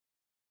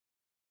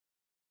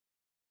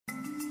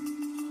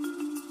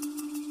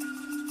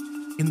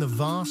In the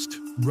vast,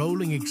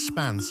 rolling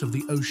expanse of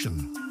the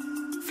ocean,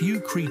 few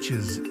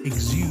creatures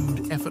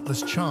exude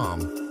effortless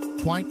charm,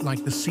 quite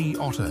like the sea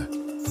otter.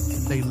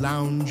 They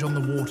lounge on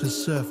the water's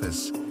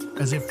surface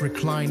as if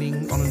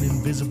reclining on an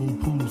invisible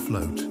pool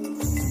float,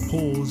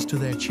 paws to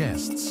their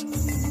chests,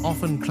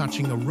 often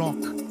clutching a rock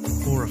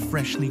or a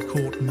freshly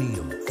caught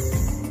meal.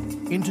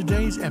 In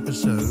today's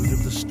episode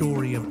of The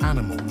Story of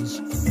Animals,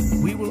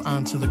 we will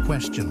answer the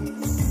question,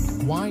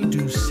 why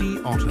do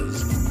sea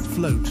otters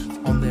float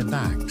on their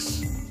backs?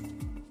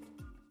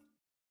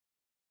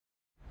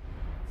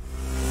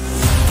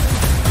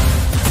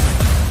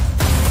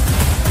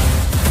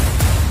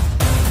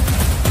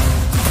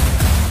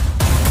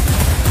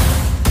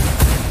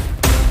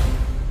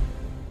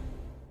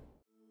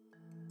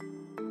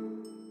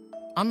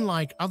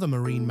 Unlike other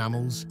marine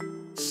mammals,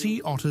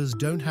 sea otters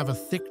don't have a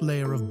thick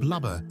layer of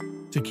blubber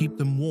to keep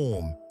them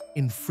warm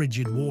in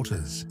frigid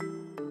waters.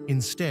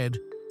 Instead,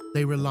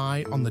 they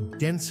rely on the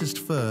densest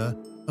fur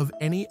of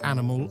any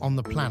animal on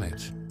the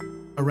planet,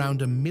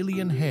 around 1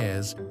 million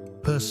hairs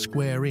per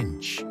square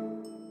inch.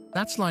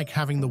 That's like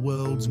having the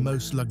world's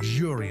most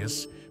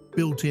luxurious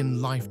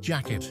built-in life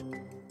jacket.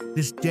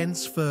 This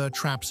dense fur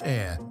traps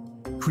air,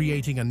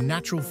 creating a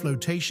natural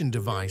flotation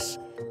device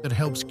that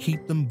helps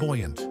keep them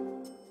buoyant.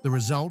 The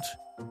result?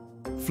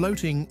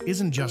 Floating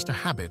isn't just a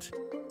habit,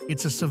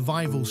 it's a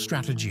survival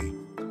strategy.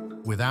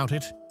 Without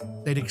it,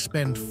 they'd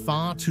expend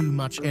far too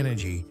much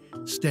energy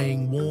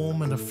staying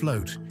warm and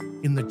afloat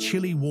in the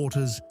chilly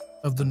waters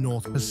of the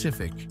North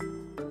Pacific.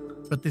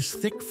 But this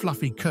thick,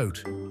 fluffy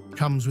coat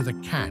comes with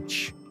a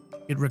catch.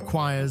 It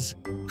requires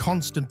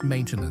constant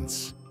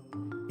maintenance.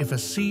 If a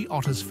sea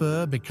otter's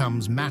fur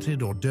becomes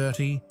matted or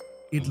dirty,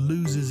 it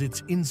loses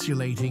its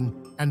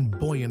insulating and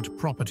buoyant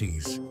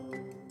properties.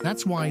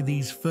 That's why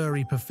these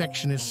furry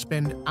perfectionists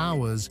spend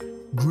hours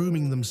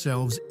grooming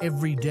themselves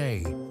every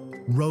day,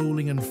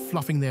 rolling and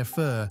fluffing their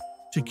fur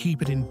to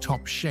keep it in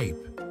top shape.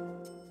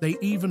 They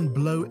even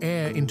blow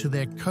air into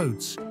their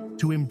coats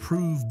to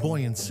improve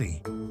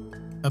buoyancy,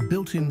 a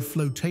built-in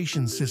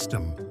flotation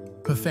system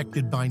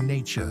perfected by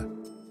nature.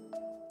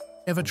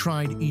 Ever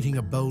tried eating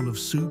a bowl of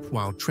soup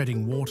while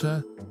treading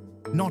water?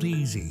 Not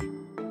easy.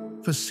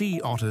 For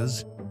sea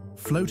otters,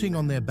 floating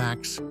on their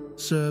backs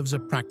serves a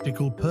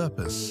practical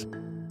purpose.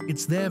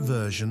 It's their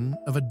version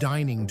of a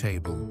dining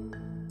table.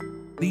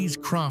 These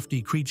crafty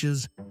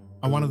creatures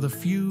are one of the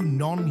few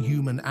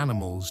non-human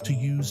animals to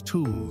use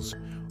tools,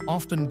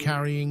 often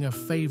carrying a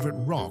favorite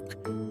rock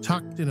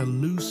tucked in a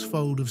loose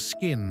fold of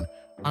skin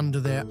under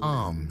their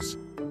arms.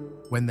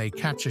 When they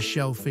catch a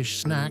shellfish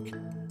snack,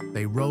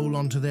 they roll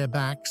onto their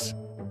backs,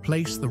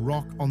 place the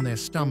rock on their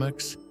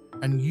stomachs,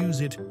 and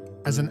use it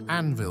as an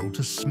anvil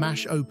to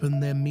smash open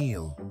their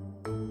meal.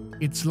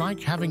 It's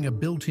like having a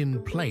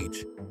built-in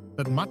plate,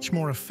 but much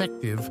more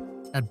effective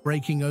at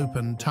breaking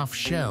open tough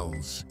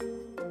shells.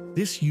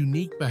 This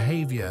unique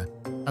behavior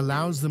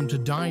allows them to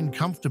dine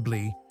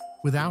comfortably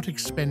without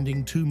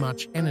expending too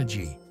much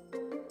energy.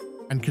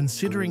 And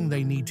considering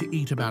they need to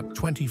eat about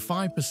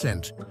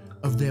 25%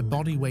 of their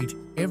body weight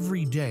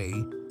every day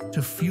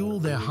to fuel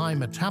their high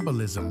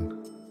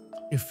metabolism,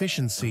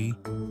 efficiency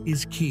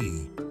is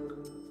key.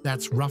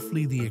 That's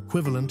roughly the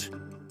equivalent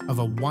of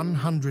a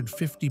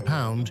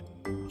 150-pound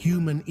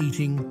human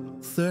eating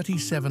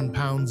 37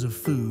 pounds of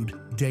food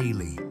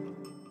daily.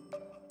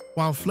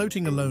 While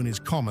floating alone is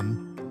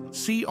common,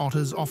 sea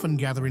otters often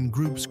gather in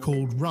groups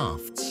called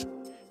rafts.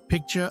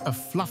 Picture a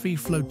fluffy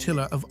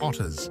flotilla of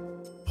otters,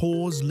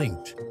 paws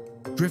linked,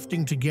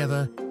 drifting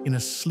together in a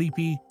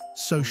sleepy,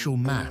 social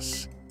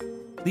mass.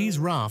 These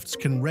rafts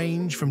can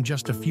range from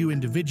just a few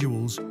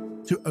individuals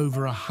to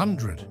over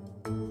 100.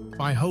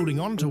 By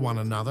holding on to one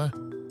another,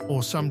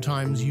 or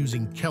sometimes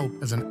using kelp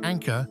as an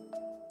anchor,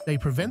 they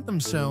prevent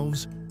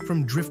themselves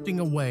from drifting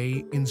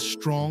away in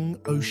strong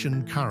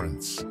ocean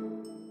currents.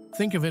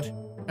 Think of it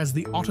as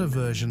the otter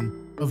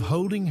version of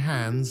holding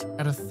hands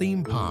at a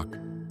theme park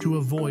to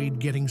avoid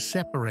getting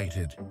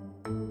separated.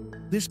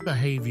 This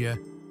behavior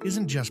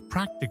isn't just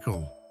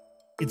practical,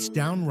 it's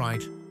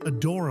downright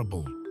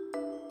adorable.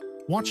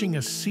 Watching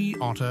a sea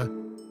otter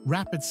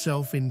wrap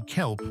itself in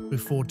kelp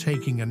before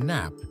taking a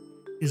nap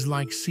is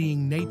like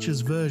seeing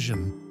nature's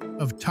version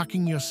of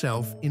tucking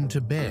yourself into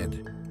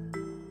bed.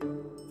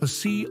 For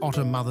sea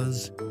otter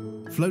mothers,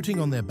 floating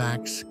on their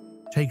backs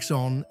takes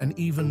on an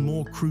even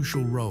more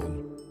crucial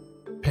role: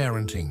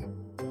 parenting.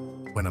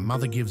 When a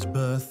mother gives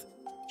birth,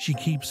 she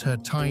keeps her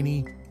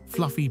tiny,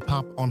 fluffy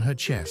pup on her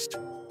chest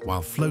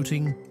while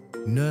floating,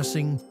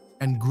 nursing,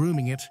 and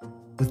grooming it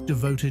with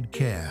devoted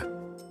care.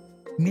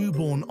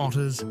 Newborn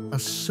otters are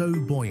so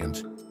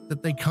buoyant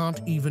that they can't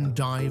even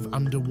dive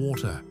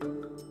underwater.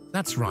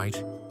 That's right,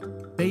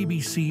 baby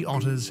sea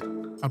otters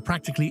are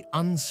practically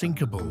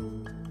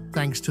unsinkable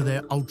thanks to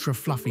their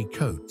ultra-fluffy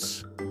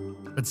coats.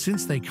 But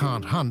since they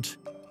can't hunt,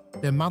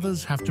 their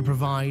mothers have to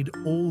provide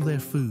all their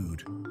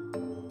food.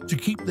 To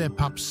keep their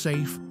pups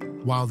safe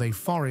while they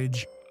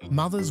forage,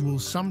 mothers will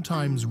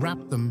sometimes wrap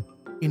them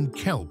in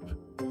kelp,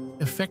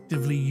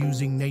 effectively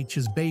using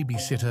nature's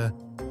babysitter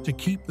to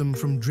keep them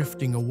from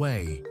drifting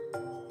away.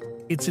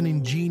 It's an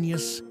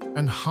ingenious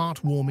and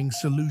heartwarming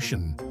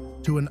solution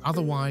to an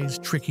otherwise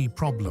tricky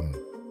problem.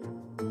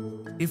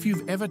 If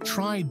you've ever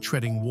tried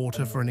treading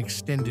water for an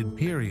extended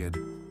period,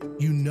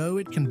 you know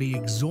it can be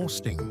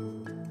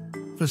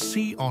exhausting. For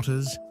sea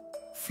otters,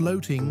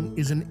 floating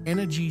is an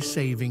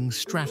energy-saving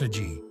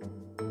strategy.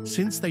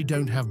 Since they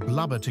don't have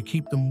blubber to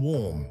keep them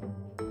warm,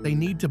 they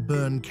need to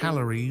burn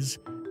calories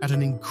at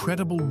an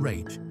incredible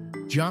rate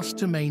just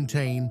to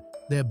maintain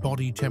their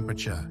body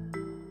temperature.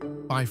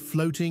 By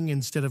floating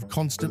instead of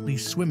constantly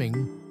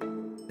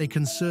swimming, they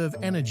conserve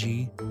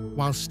energy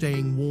while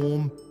staying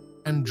warm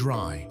and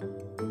dry.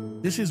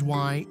 This is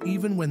why,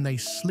 even when they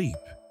sleep,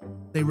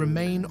 they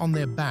remain on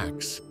their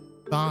backs,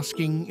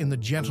 basking in the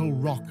gentle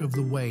rock of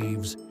the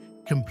waves,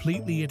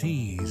 completely at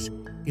ease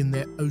in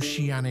their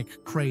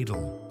oceanic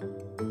cradle.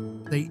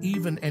 They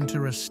even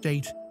enter a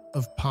state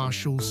of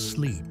partial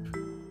sleep,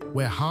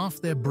 where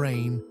half their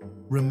brain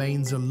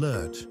remains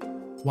alert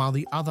while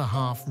the other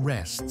half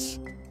rests.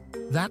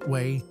 That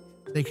way,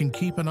 they can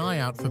keep an eye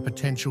out for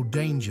potential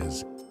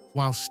dangers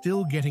while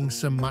still getting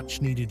some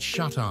much-needed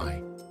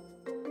shut-eye.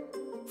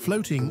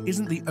 Floating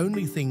isn't the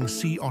only thing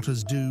sea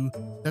otters do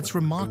that's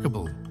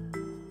remarkable.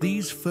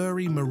 These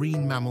furry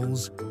marine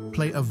mammals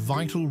play a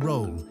vital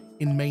role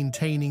in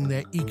maintaining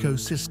their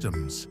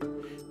ecosystems.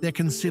 They're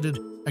considered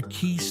a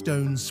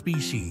keystone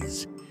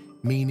species,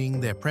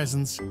 meaning their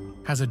presence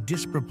has a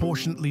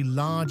disproportionately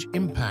large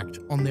impact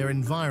on their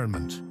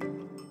environment.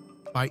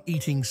 By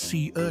eating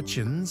sea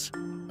urchins,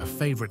 a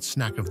favorite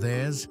snack of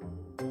theirs,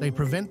 they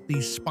prevent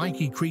these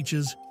spiky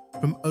creatures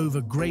from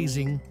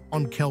overgrazing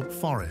on kelp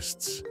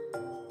forests.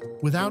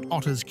 Without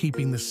otters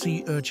keeping the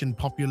sea urchin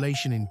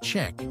population in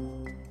check,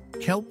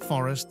 kelp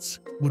forests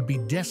would be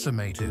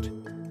decimated,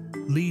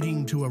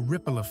 leading to a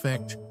ripple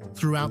effect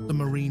throughout the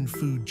marine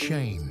food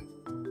chain.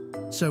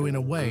 So in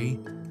a way,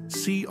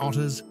 sea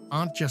otters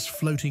aren't just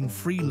floating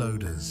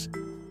freeloaders.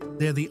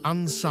 They're the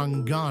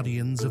unsung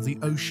guardians of the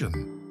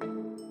ocean.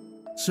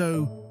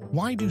 So,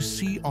 why do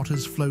sea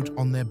otters float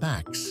on their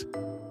backs?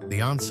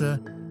 The answer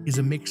is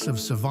a mix of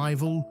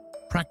survival,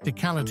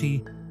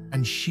 practicality,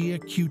 and sheer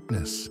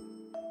cuteness.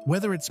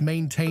 Whether it's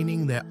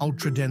maintaining their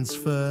ultra-dense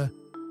fur,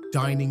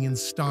 dining in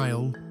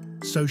style,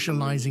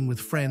 socializing with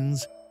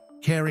friends,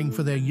 caring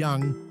for their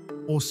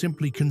young, or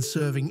simply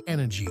conserving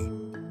energy,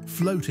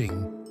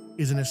 floating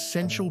is an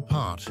essential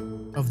part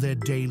of their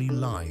daily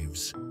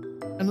lives.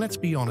 And let's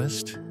be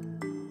honest,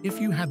 if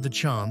you had the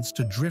chance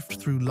to drift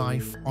through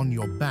life on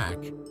your back,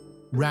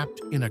 wrapped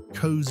in a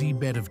cozy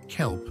bed of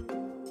kelp,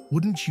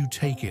 wouldn't you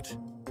take it?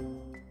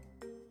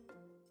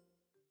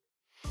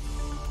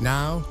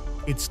 Now,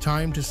 it's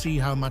time to see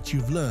how much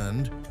you've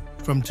learned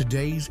from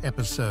today's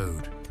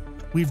episode.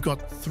 We've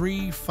got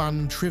 3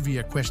 fun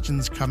trivia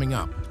questions coming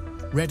up.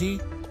 Ready?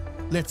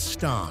 Let's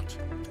start.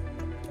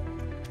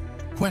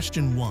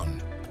 Question 1.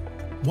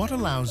 What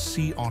allows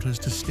sea otters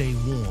to stay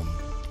warm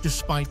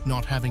despite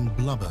not having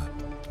blubber?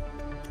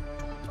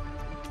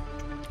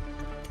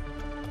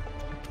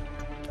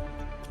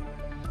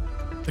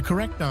 The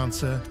correct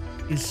answer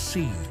is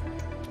C,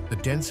 the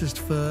densest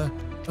fur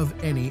of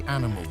any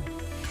animal.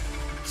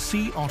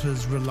 Sea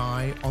otters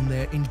rely on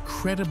their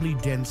incredibly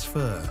dense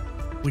fur,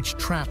 which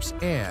traps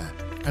air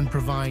and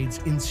provides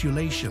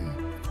insulation,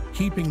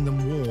 keeping them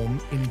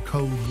warm in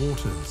cold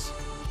waters.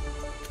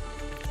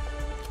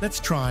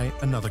 Let's try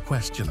another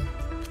question.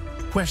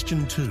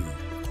 Question 2.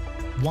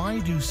 Why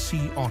do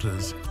sea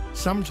otters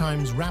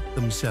sometimes wrap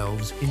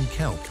themselves in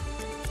kelp?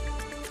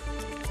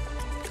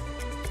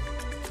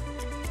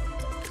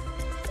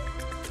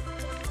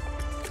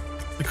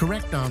 The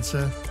correct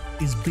answer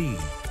is B,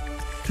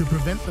 to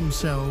prevent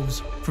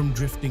themselves from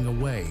drifting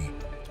away.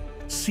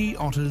 Sea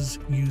otters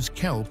use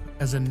kelp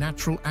as a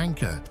natural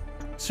anchor,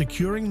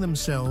 securing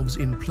themselves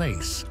in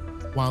place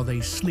while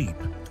they sleep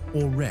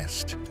or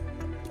rest.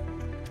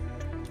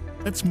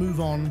 Let's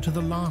move on to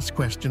the last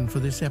question for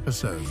this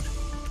episode.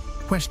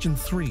 Question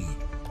 3.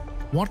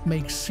 What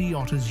makes sea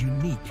otters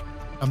unique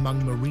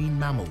among marine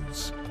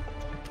mammals?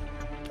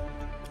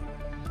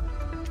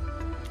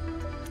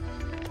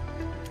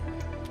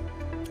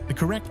 The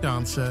correct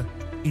answer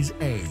is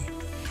A.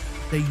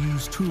 They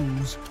use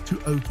tools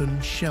to open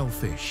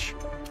shellfish.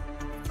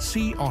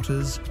 Sea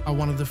otters are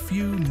one of the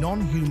few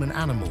non-human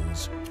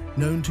animals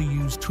known to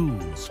use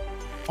tools,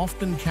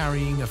 often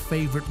carrying a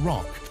favorite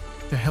rock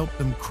to help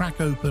them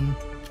crack open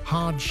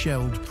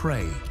hard-shelled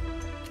prey.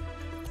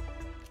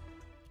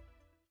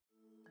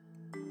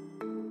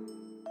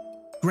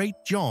 Great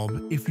job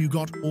if you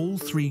got all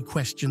 3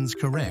 questions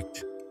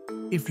correct.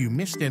 If you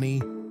missed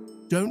any,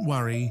 don't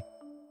worry.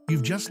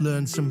 You've just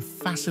learned some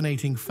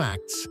fascinating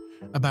facts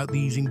about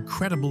these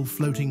incredible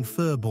floating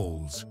fur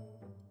balls.